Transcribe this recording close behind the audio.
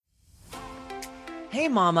Hey,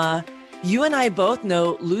 Mama. You and I both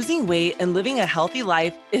know losing weight and living a healthy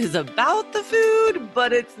life is about the food,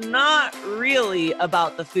 but it's not really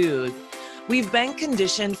about the food. We've been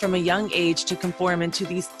conditioned from a young age to conform into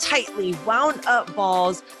these tightly wound up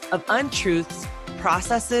balls of untruths,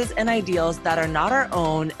 processes, and ideals that are not our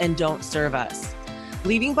own and don't serve us,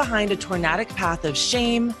 leaving behind a tornadic path of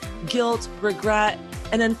shame, guilt, regret,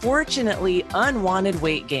 and unfortunately, unwanted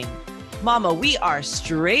weight gain. Mama, we are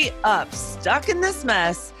straight up stuck in this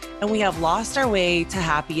mess, and we have lost our way to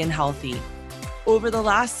happy and healthy. Over the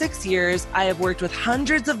last 6 years, I have worked with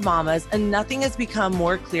hundreds of mamas, and nothing has become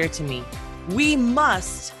more clear to me. We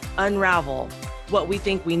must unravel what we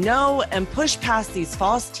think we know and push past these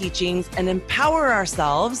false teachings and empower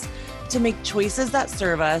ourselves to make choices that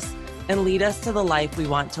serve us and lead us to the life we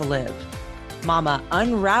want to live. Mama,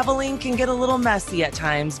 unraveling can get a little messy at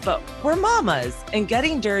times, but we're mamas, and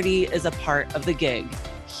getting dirty is a part of the gig.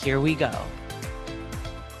 Here we go.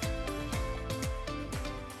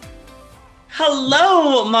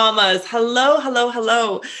 Hello, mamas.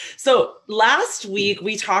 Hello. So last week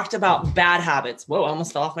we talked about bad habits. Whoa, I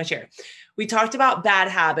almost fell off my chair. We talked about bad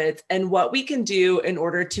habits and what we can do in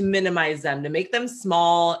order to minimize them, to make them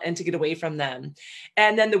small and to get away from them.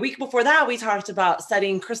 And then the week before that, we talked about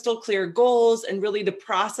setting crystal clear goals and really the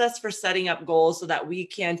process for setting up goals so that we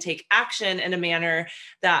can take action in a manner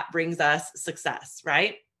that brings us success,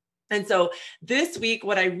 right? And so this week,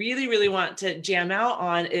 what I really want to jam out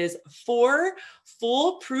on is 4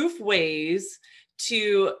 foolproof ways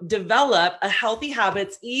to develop a healthy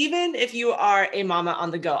habits, even if you are a mama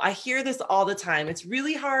on the go. I hear this all the time. It's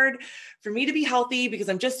really hard for me to be healthy because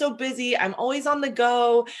I'm just so busy. I'm always on the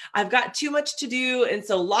go. I've got too much to do. And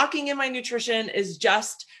so locking in my nutrition is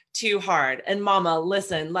just too hard. And mama,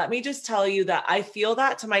 listen, let me just tell you that I feel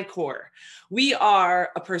that to my core. We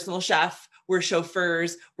are a personal chef. We're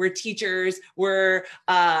chauffeurs, we're teachers, we're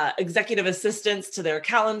executive assistants to their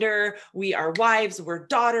calendar. We are wives, we're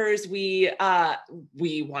daughters. We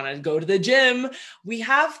want to go to the gym. We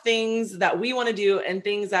have things that we want to do and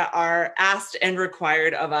things that are asked and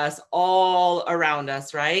required of us all around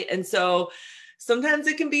us, right? And so sometimes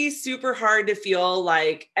it can be super hard to feel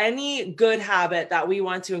like any good habit that we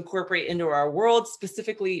want to incorporate into our world,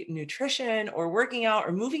 specifically nutrition or working out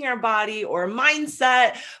or moving our body or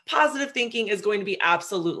mindset, positive thinking is going to be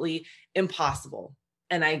absolutely impossible.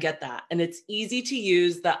 And I get that. And it's easy to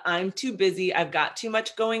use the I'm too busy, I've got too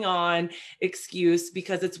much going on excuse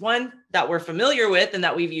because it's one that we're familiar with and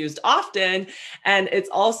that we've used often. And it's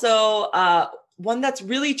also one that's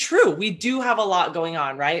really true. We do have a lot going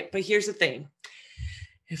on, right? But here's the thing.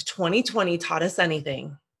 If 2020 taught us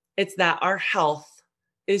anything, it's that our health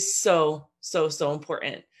is so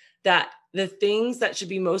important. That the things that should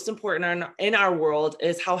be most important in our world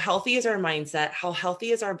is how healthy is our mindset, how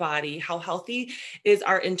healthy is our body, how healthy is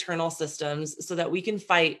our internal systems so that we can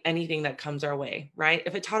fight anything that comes our way, right?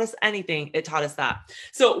 If it taught us anything, it taught us that.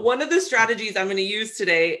 So one of the strategies I'm going to use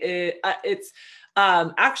today,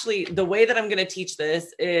 actually, the way that I'm going to teach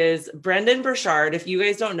this is Brendon Burchard. If you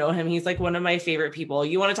guys don't know him, he's like one of my favorite people.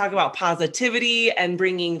 You want to talk about positivity and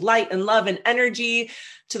bringing light and love and energy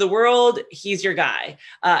to the world. He's your guy.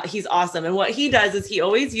 He's awesome. And what he does is he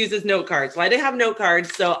always uses note cards. Well, I didn't have note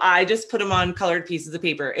cards, so I just put them on colored pieces of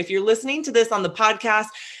paper. If you're listening to this on the podcast,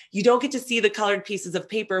 you don't get to see the colored pieces of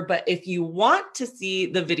paper, but if you want to see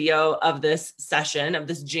the video of this session, of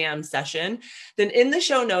this jam session, then in the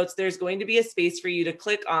show notes, there's going to be a space for you to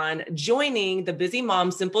click on joining the Busy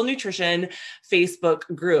Mom Simple Nutrition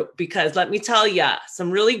Facebook group, because let me tell you,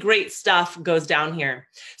 some really great stuff goes down here.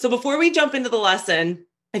 So before we jump into the lesson,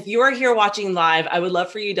 if you are here watching live, I would love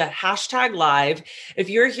for you to hashtag live. If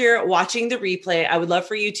you're here watching the replay, I would love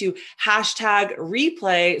for you to hashtag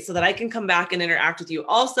replay so that I can come back and interact with you.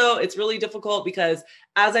 Also, it's really difficult because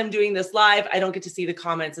as I'm doing this live, I don't get to see the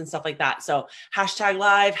comments and stuff like that. So hashtag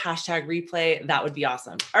live, hashtag replay, that would be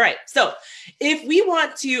awesome. All right. So if we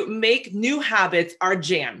want to make new habits our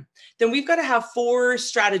jam, then we've got to have 4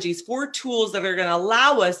 strategies, 4 tools that are going to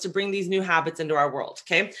allow us to bring these new habits into our world.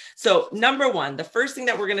 Okay. So number 1, the first thing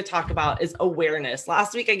that we're going to talk about is awareness.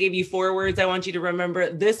 Last week, I gave you 4 words I want you to remember.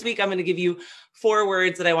 This week, I'm going to give you 4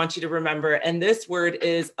 words that I want you to remember. And this word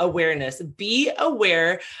is awareness. Be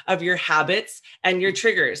aware of your habits and your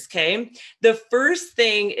triggers. Okay. The first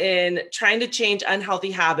thing in trying to change unhealthy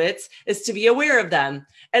habits is to be aware of them.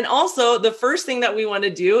 And also the first thing that we want to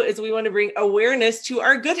do is we want to bring awareness to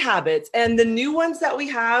our good habits and the new ones that we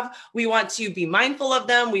have. We want to be mindful of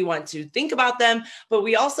them. We want to think about them, but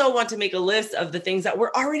we also want to make a list of the things that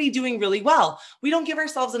we're already doing really well. We don't give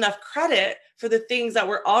ourselves enough credit for the things that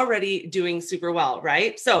we're already doing super well,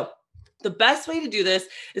 right? So The best way to do this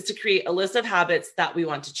is to create a list of habits that we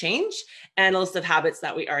want to change and a list of habits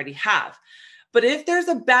that we already have. But if there's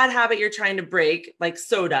a bad habit you're trying to break, like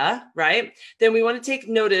soda, right? Then we want to take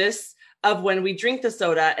notice of when we drink the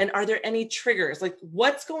soda, and are there any triggers? Like,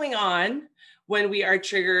 what's going on when we are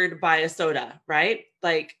triggered by a soda, right?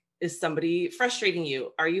 Like, is somebody frustrating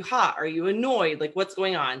you? Are you hot? Are you annoyed? Like, what's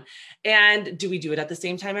going on? And do we do it at the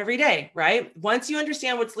same time every day, right? Once you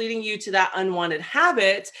understand what's leading you to that unwanted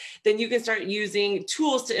habit, then you can start using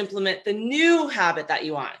tools to implement the new habit that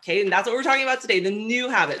you want, okay? And that's what we're talking about today, the new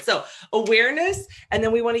habit. So awareness, and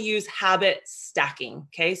then we want to use habit stacking,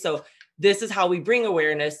 okay? So this is how we bring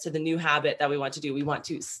awareness to the new habit that we want to do. We want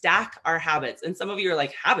to stack our habits. And some of you are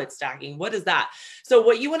like, habit stacking, what is that? So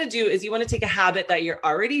what you want to do is you want to take a habit that you're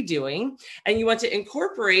already doing and you want to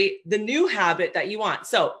incorporate the new habit that you want.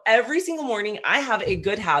 So every single morning, I have a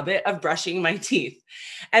good habit of brushing my teeth.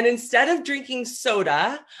 And instead of drinking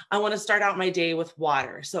soda, I want to start out my day with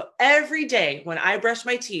water. So every day when I brush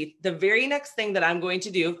my teeth, the very next thing that I'm going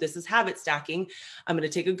to do, this is habit stacking, I'm going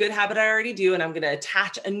to take a good habit I already do, and I'm going to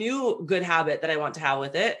attach a new good habit that I want to have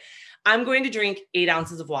with it. I'm going to drink 8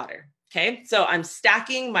 ounces of water. Okay. So I'm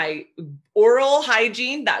stacking my oral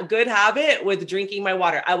hygiene, that good habit, with drinking my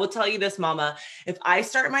water. I will tell you this, mama, if I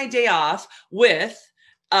start my day off with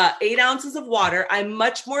 8 ounces of water, I'm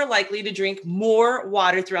much more likely to drink more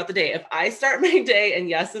water throughout the day. If I start my day, and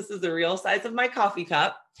yes, this is the real size of my coffee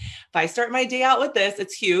cup. If I start my day out with this,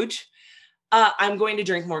 it's huge. I'm going to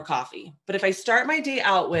drink more coffee. But if I start my day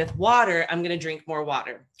out with water, I'm going to drink more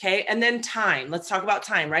water. Okay. And then time. Let's talk about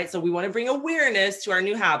time, right? So we want to bring awareness to our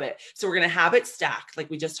new habit. So we're going to habit stack, like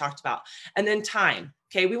we just talked about. And then time.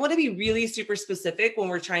 Okay. We want to be really super specific when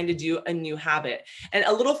we're trying to do a new habit. And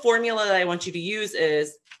a little formula that I want you to use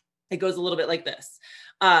is, it goes a little bit like this.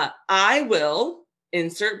 I will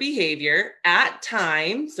insert behavior at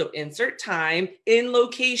time. So insert time, in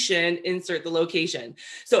location, insert the location.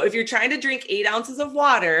 So if you're trying to drink 8 ounces of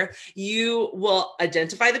water, you will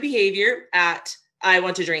identify the behavior at, I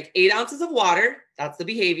want to drink 8 ounces of water. That's the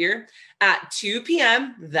behavior. At 2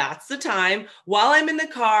 p.m., that's the time. While I'm in the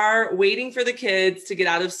car waiting for the kids to get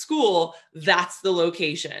out of school, that's the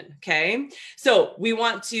location, okay? So we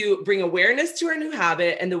want to bring awareness to our new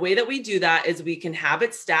habit. And the way that we do that is we can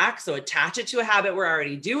habit stack, so attach it to a habit we're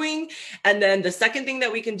already doing. And then the second thing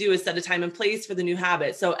that we can do is set a time and place for the new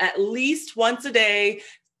habit. So at least once a day.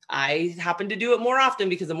 I happen to do it more often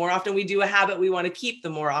because the more often we do a habit we want to keep, the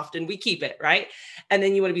more often we keep it, right? And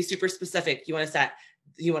then you want to be super specific. You want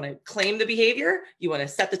to claim the behavior, you want to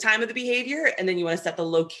set the time of the behavior, and then you want to set the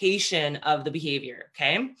location of the behavior,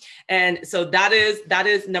 okay? And so that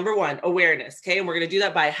is number one, awareness, okay? And we're going to do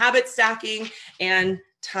that by habit stacking and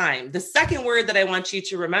time. The second word that I want you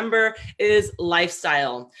to remember is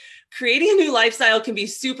lifestyle. Creating a new lifestyle can be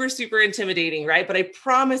super, super intimidating, right? But I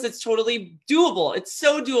promise it's totally doable. It's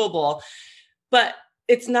so doable, but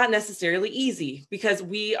it's not necessarily easy because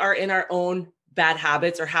we are in our own bad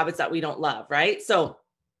habits or habits that we don't love, right? So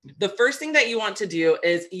the first thing that you want to do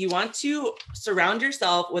is you want to surround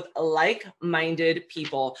yourself with like-minded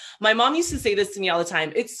people. My mom used to say this to me all the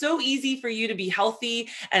time. It's so easy for you to be healthy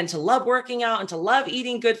and to love working out and to love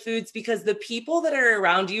eating good foods because the people that are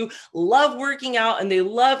around you love working out and they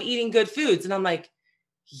love eating good foods. And I'm like,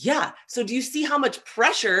 yeah. So do you see how much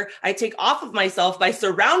pressure I take off of myself by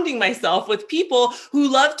surrounding myself with people who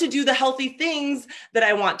love to do the healthy things that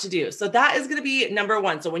I want to do? So that is going to be number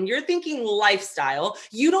one. So when you're thinking lifestyle,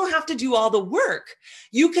 you don't have to do all the work.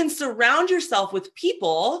 You can surround yourself with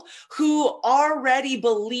people who already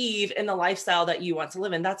believe in the lifestyle that you want to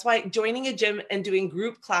live in. That's why joining a gym and doing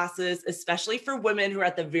group classes, especially for women who are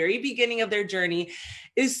at the very beginning of their journey,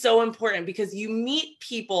 is so important because you meet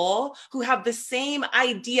people who have the same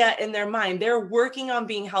idea in their mind. They're working on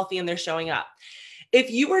being healthy and they're showing up.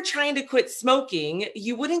 If you were trying to quit smoking,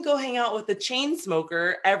 you wouldn't go hang out with a chain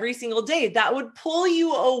smoker every single day. That would pull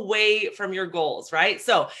you away from your goals, right?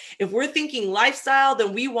 So if we're thinking lifestyle,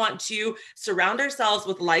 then we want to surround ourselves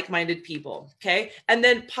with like-minded people, okay? And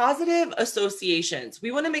then positive associations.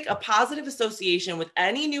 We want to make a positive association with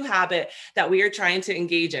any new habit that we are trying to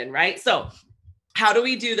engage in, right? So how do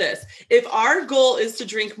we do this? If our goal is to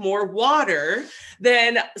drink more water,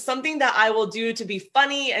 then something that I will do to be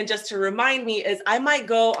funny and just to remind me is I might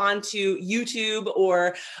go onto YouTube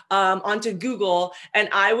or onto Google and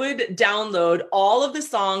I would download all of the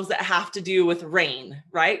songs that have to do with rain,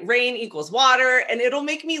 right? Rain equals water, and it'll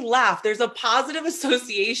make me laugh. There's a positive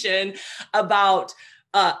association about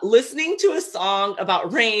listening to a song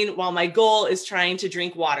about rain while my goal is trying to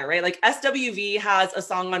drink water, right? Like SWV has a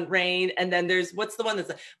song on rain. And then there's, what's the one that's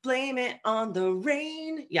like, blame it on the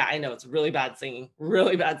rain? Yeah, I know it's really bad singing.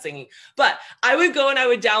 But I would go and I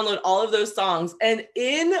would download all of those songs. And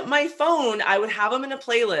in my phone, I would have them in a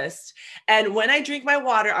playlist. And when I drink my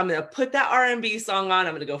water, I'm going to put that R&B song on.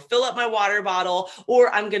 I'm going to go fill up my water bottle,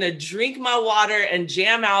 or I'm going to drink my water and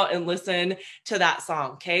jam out and listen to that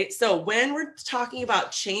song. Okay. So when we're talking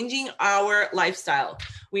about changing our lifestyle,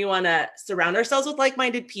 we want to surround ourselves with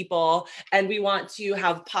like-minded people, and we want to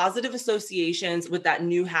have positive associations with that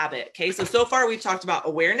new habit. Okay. So far we've talked about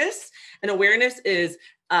awareness, and awareness is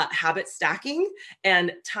habit stacking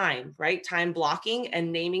and time, right? Time blocking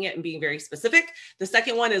and naming it and being very specific. The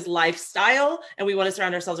second one is lifestyle. And we want to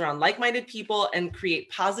surround ourselves around like-minded people and create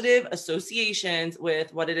positive associations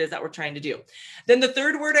with what it is that we're trying to do. Then the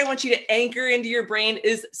third word I want you to anchor into your brain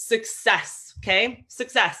is success. Okay.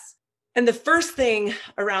 Success. And the first thing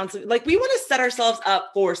around, like, we want to set ourselves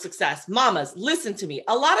up for success. Mamas, listen to me.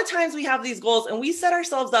 A lot of times we have these goals and we set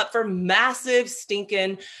ourselves up for massive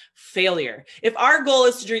stinking failure. If our goal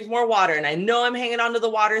is to drink more water, and I know I'm hanging on to the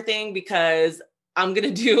water thing because I'm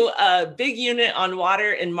going to do a big unit on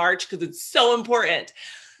water in March because it's so important.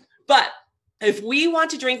 But if we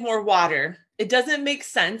want to drink more water, it doesn't make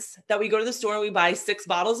sense that we go to the store and we buy 6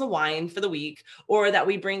 bottles of wine for the week, or that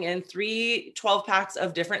we bring in 3 12-packs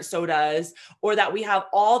of different sodas, or that we have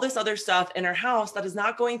all this other stuff in our house that is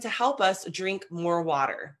not going to help us drink more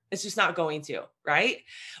water. It's just not going to, right?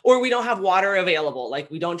 Or we don't have water available.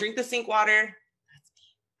 Like, we don't drink the sink water.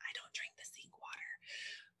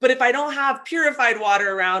 But if I don't have purified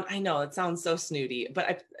water around, I know it sounds so snooty,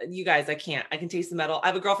 but you guys, I can't. I can taste the metal. I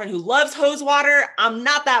have a girlfriend who loves hose water. I'm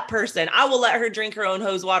not that person. I will let her drink her own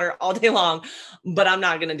hose water all day long, but I'm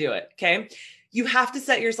not going to do it. Okay. You have to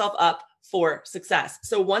set yourself up for success.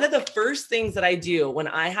 So one of the first things that I do when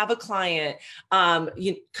I have a client,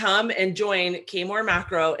 you come and join K-More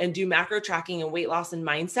Macro and do macro tracking and weight loss and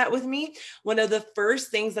mindset with me. One of the first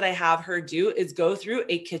things that I have her do is go through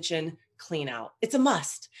a kitchen clean out. It's a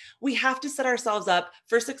must. We have to set ourselves up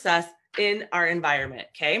for success in our environment.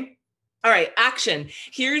 Okay. All right. Action.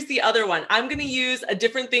 Here's the other one. I'm going to use a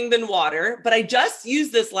different thing than water, but I just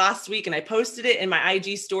used this last week and I posted it in my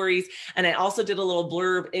IG stories. And I also did a little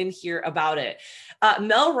blurb in here about it.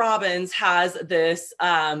 Mel Robbins has this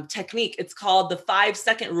technique. It's called the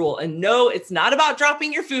 5-second rule. And no, it's not about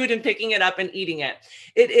dropping your food and picking it up and eating it.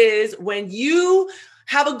 It is when you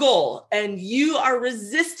have a goal and you are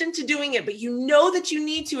resistant to doing it, but you know that you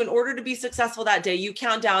need to in order to be successful that day. You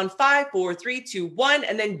count down 5, 4, 3, 2, 1,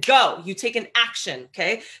 and then go. You take an action.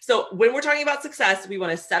 Okay. So when we're talking about success, we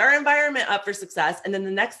want to set our environment up for success. And then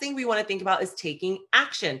the next thing we want to think about is taking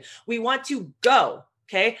action. We want to go.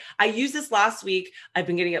 Okay. I used this last week. I've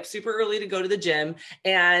been getting up super early to go to the gym,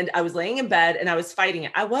 and I was laying in bed and I was fighting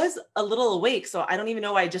it. I was a little awake, so I don't even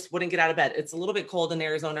know why I just wouldn't get out of bed. It's a little bit cold in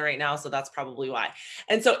Arizona right now, so that's probably why.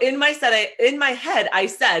 And so in my head, I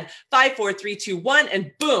said 5, 4, 3, 2, 1,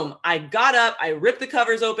 and boom, I got up, I ripped the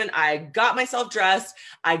covers open. I got myself dressed.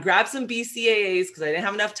 I grabbed some BCAAs because I didn't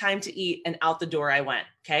have enough time to eat, and out the door I went.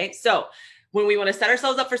 Okay. So when we want to set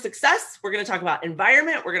ourselves up for success, we're going to talk about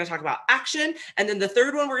environment. We're going to talk about action. And then the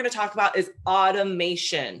third one we're going to talk about is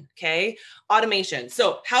automation. Okay. Automation.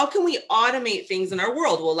 So how can we automate things in our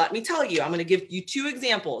world? Well, let me tell you, I'm going to give you 2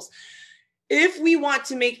 examples. If we want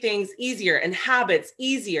to make things easier and habits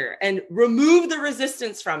easier and remove the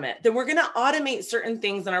resistance from it, then we're going to automate certain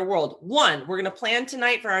things in our world. 1, we're going to plan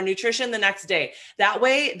tonight for our nutrition the next day. That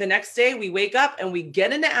way, the next day we wake up and we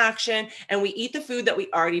get into action and we eat the food that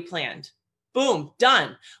we already planned. Boom,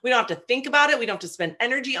 done. We don't have to think about it. We don't have to spend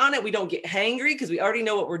energy on it. We don't get hangry because we already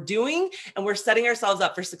know what we're doing and we're setting ourselves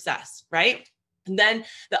up for success, right? And then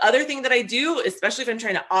the other thing that I do, especially if I'm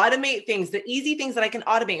trying to automate things, the easy things that I can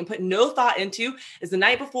automate and put no thought into, is the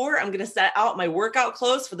night before, I'm going to set out my workout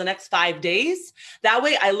clothes for the next 5 days. That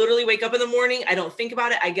way I literally wake up in the morning. I don't think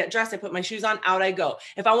about it. I get dressed. I put my shoes on, out I go.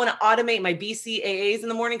 If I want to automate my BCAAs in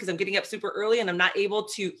the morning because I'm getting up super early and I'm not able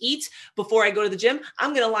to eat before I go to the gym,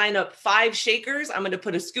 I'm going to line up 5 shakers. I'm going to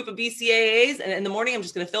put a scoop of BCAAs, and in the morning, I'm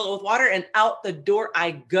just going to fill it with water, and out the door I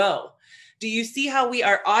go. Do you see how we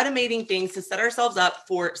are automating things to set ourselves up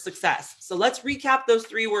for success? So let's recap those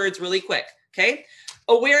 3 words really quick. Okay.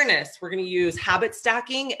 Awareness. We're going to use habit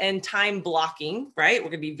stacking and time blocking, right? We're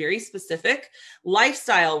going to be very specific.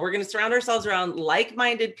 Lifestyle. We're going to surround ourselves around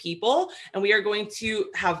like-minded people, and we are going to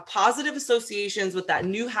have positive associations with that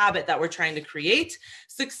new habit that we're trying to create.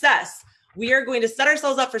 Success. We are going to set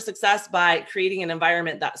ourselves up for success by creating an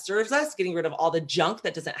environment that serves us, getting rid of all the junk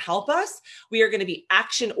that doesn't help us. We are going to be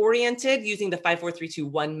action oriented using the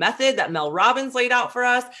 5-4-3-2-1 method that Mel Robbins laid out for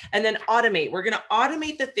us, and then automate. We're going to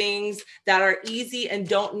automate the things that are easy and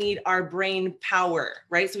don't need our brain power,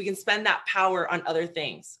 right? So we can spend that power on other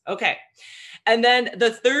things. Okay. And then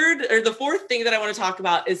the fourth thing that I want to talk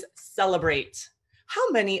about is celebrate. How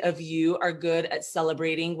many of you are good at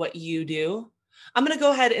celebrating what you do? I'm going to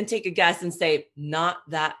go ahead and take a guess and say, not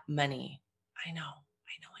that many. I know.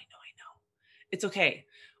 It's okay.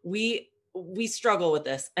 We struggle with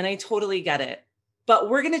this, and I totally get it. But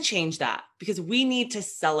we're going to change that because we need to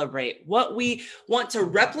celebrate what we want to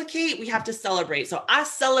replicate. We have to celebrate. So I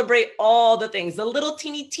celebrate all the things, the little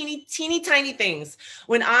teeny tiny things.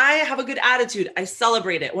 When I have a good attitude, I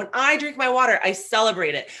celebrate it. When I drink my water, I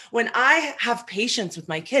celebrate it. When I have patience with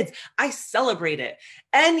my kids, I celebrate it.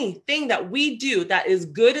 Anything that we do that is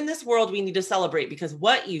good in this world, we need to celebrate, because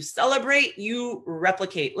what you celebrate, you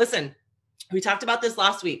replicate. Listen, we talked about this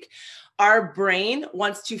last week. Our brain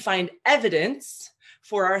wants to find evidence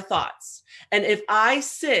for our thoughts. And if I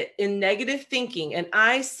sit in negative thinking, and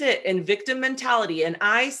I sit in victim mentality, and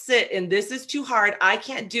I sit in this is too hard, I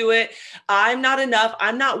can't do it, I'm not enough,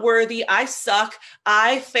 I'm not worthy, I suck,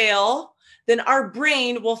 I fail, then our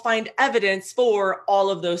brain will find evidence for all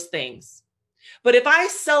of those things. But if I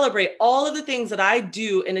celebrate all of the things that I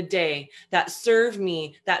do in a day that serve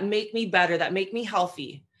me, that make me better, that make me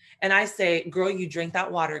healthy, and I say, girl, you drink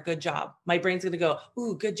that water. Good job. My brain's going to go,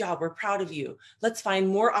 ooh, good job. We're proud of you. Let's find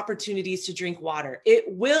more opportunities to drink water. It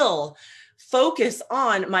will focus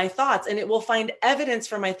on my thoughts, and it will find evidence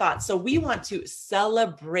for my thoughts. So we want to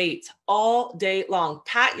celebrate all day long.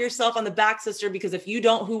 Pat yourself on the back, sister, because if you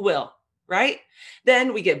don't, who will, right?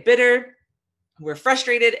 Then we get bitter. We're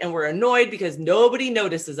frustrated and we're annoyed because nobody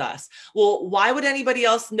notices us. Well, why would anybody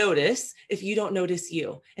else notice if you don't notice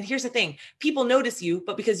you? And here's the thing, people notice you,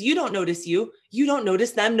 but because you don't notice you, you don't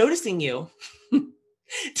notice them noticing you.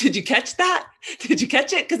 Did you catch that? Did you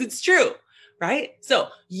catch it? Because it's true, right? So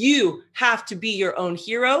you have to be your own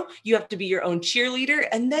hero. You have to be your own cheerleader.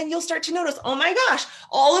 And then you'll start to notice, oh my gosh,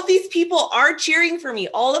 all of these people are cheering for me.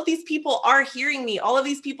 All of these people are hearing me. All of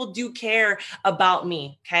these people do care about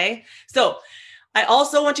me. Okay. So I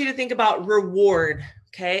also want you to think about reward.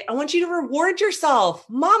 Okay. I want you to reward yourself.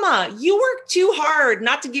 Mama, you work too hard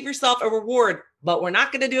not to give yourself a reward, but we're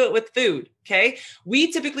not going to do it with food. Okay.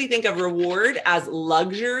 We typically think of reward as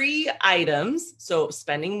luxury items. So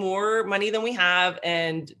spending more money than we have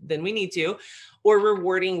and than we need to, or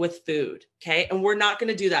rewarding with food. Okay. And we're not going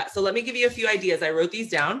to do that. So let me give you a few ideas. I wrote these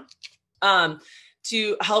down.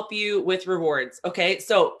 To help you with rewards. Okay.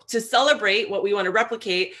 So to celebrate what we want to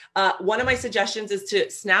replicate, one of my suggestions is to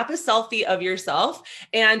snap a selfie of yourself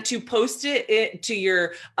and to post it to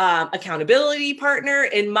your accountability partner.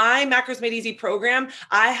 In my Macros Made Easy program,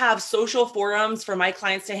 I have social forums for my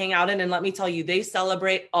clients to hang out in. And let me tell you, they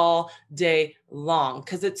celebrate all day long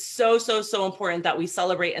because it's so important that we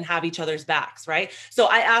celebrate and have each other's backs, right? So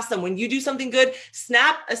I asked them, when you do something good,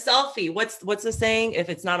 snap a selfie. What's the saying? If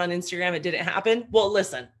it's not on Instagram, it didn't happen. Well,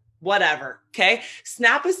 listen, whatever. Okay.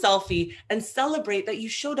 Snap a selfie and celebrate that you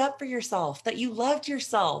showed up for yourself, that you loved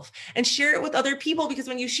yourself, and share it with other people. Because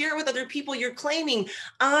when you share it with other people, you're claiming,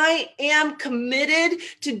 I am committed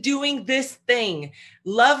to doing this thing.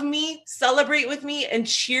 Love me, celebrate with me, and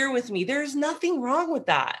cheer with me. There's nothing wrong with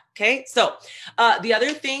that. Okay. So the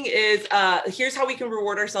other thing is, here's how we can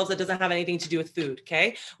reward ourselves that doesn't have anything to do with food.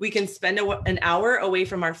 Okay. We can spend an hour away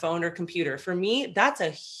from our phone or computer. For me, that's a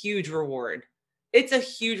huge reward. It's a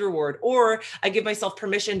huge reward. Or I give myself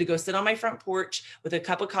permission to go sit on my front porch with a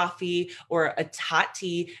cup of coffee or a hot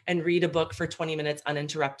tea and read a book for 20 minutes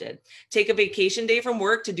uninterrupted. Take a vacation day from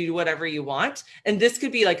work to do whatever you want. And this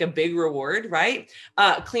could be like a big reward, right?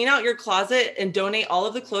 Clean out your closet and donate all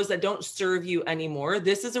of the clothes that don't serve you anymore.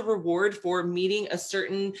 This is a reward for meeting a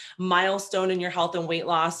certain milestone in your health and weight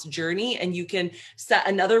loss journey. And you can set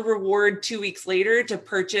another reward 2 weeks later to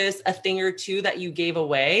purchase a thing or two that you gave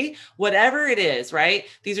away, whatever it is. Right?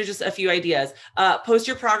 These are just a few ideas. Post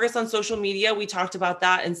your progress on social media. We talked about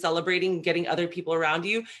that and celebrating getting other people around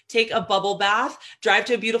you. Take a bubble bath, drive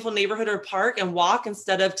to a beautiful neighborhood or park and walk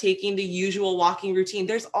instead of taking the usual walking routine.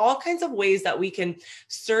 There's all kinds of ways that we can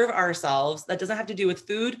serve ourselves that doesn't have to do with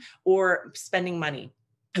food or spending money.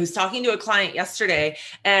 I was talking to a client yesterday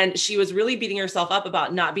and she was really beating herself up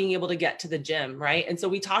about not being able to get to the gym. Right. And so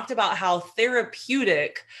we talked about how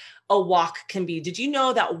therapeutic a walk can be. Did you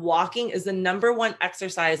know that walking is the number one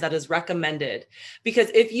exercise that is recommended? Because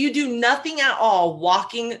if you do nothing at all,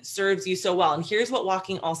 walking serves you so well. And here's what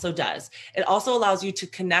walking also does. It also allows you to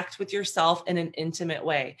connect with yourself in an intimate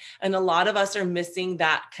way. And a lot of us are missing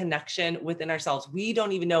that connection within ourselves. We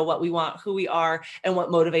don't even know what we want, who we are, and what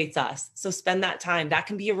motivates us. So spend that time. That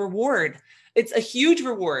can be a reward. It's a huge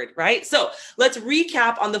reward, right? So let's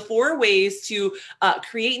recap on the 4 ways to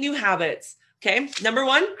create new habits. Okay. Number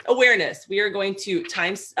 1, awareness. We are going to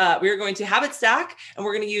habit stack, and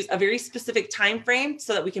we're going to use a very specific time frame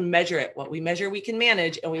so that we can measure it. What we measure, we can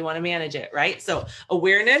manage, and we want to manage it, right? So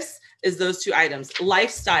awareness is those 2 items.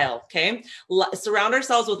 Lifestyle. Okay. Surround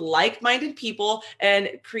ourselves with like-minded people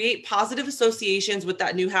and create positive associations with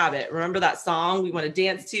that new habit. Remember that song we want to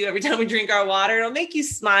dance to every time we drink our water? It'll make you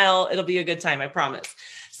smile. It'll be a good time. I promise.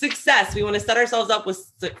 Success. We want to set ourselves up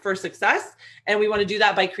for success. And we want to do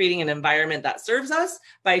that by creating an environment that serves us,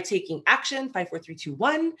 by taking action, 5, 4, 3, 2,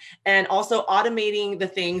 1, and also automating the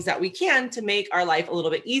things that we can to make our life a little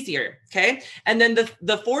bit easier. Okay. And then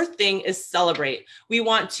the 4th thing is celebrate. We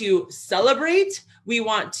want to celebrate. We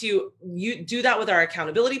want to do that with our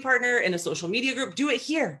accountability partner in a social media group. Do it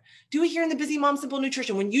here. Do it here in the Busy Mom Simple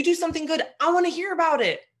Nutrition. When you do something good, I want to hear about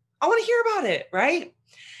it. I want to hear about it. Right.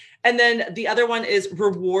 And then the other one is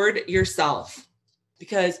reward yourself,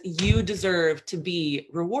 because you deserve to be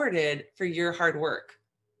rewarded for your hard work.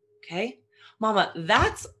 Okay. Mama,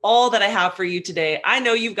 that's all that I have for you today. I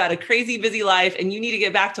know you've got a crazy busy life and you need to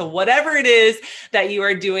get back to whatever it is that you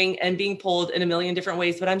are doing and being pulled in a million different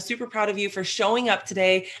ways. But I'm super proud of you for showing up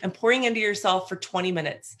today and pouring into yourself for 20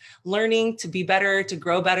 minutes, learning to be better, to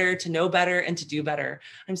grow better, to know better, and to do better.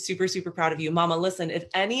 I'm super, super proud of you. Mama, listen, if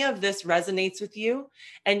any of this resonates with you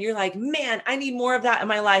and you're like, man, I need more of that in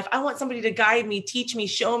my life. I want somebody to guide me, teach me,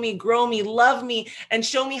 show me, grow me, love me, and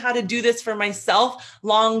show me how to do this for myself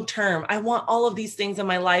long term. I want all of these things in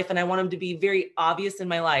my life, and I want them to be very obvious in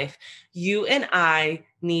my life. You and I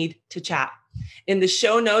need to chat. In the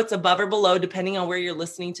show notes above or below, depending on where you're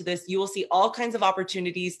listening to this, you will see all kinds of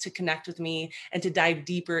opportunities to connect with me and to dive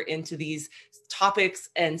deeper into these topics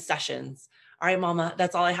and sessions. All right, Mama,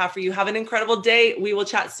 that's all I have for you. Have an incredible day. We will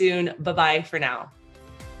chat soon. Bye-bye for now.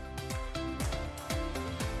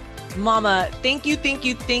 Mama, thank you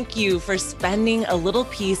for spending a little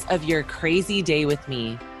piece of your crazy day with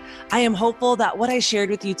me. I am hopeful that what I shared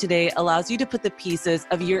with you today allows you to put the pieces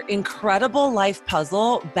of your incredible life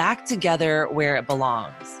puzzle back together where it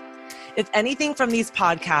belongs. If anything from these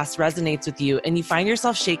podcasts resonates with you and you find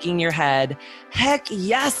yourself shaking your head, heck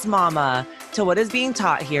yes, Mama, to what is being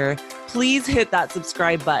taught here, please hit that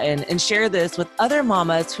subscribe button and share this with other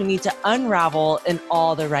mamas who need to unravel in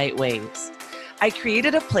all the right ways. I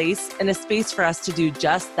created a place and a space for us to do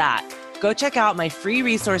just that. Go check out my free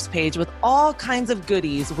resource page with all kinds of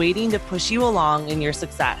goodies waiting to push you along in your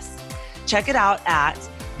success. Check it out at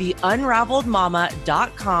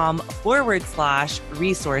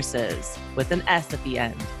theunraveledmama.com/resources with an S at the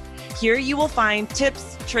end. Here you will find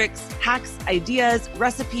tips, tricks, hacks, ideas,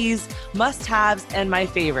 recipes, must-haves, and my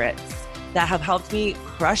favorites that have helped me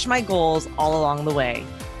crush my goals all along the way.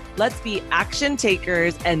 Let's be action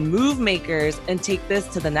takers and move makers and take this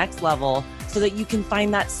to the next level so that you can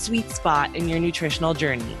find that sweet spot in your nutritional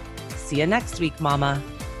journey. See you next week, Mama.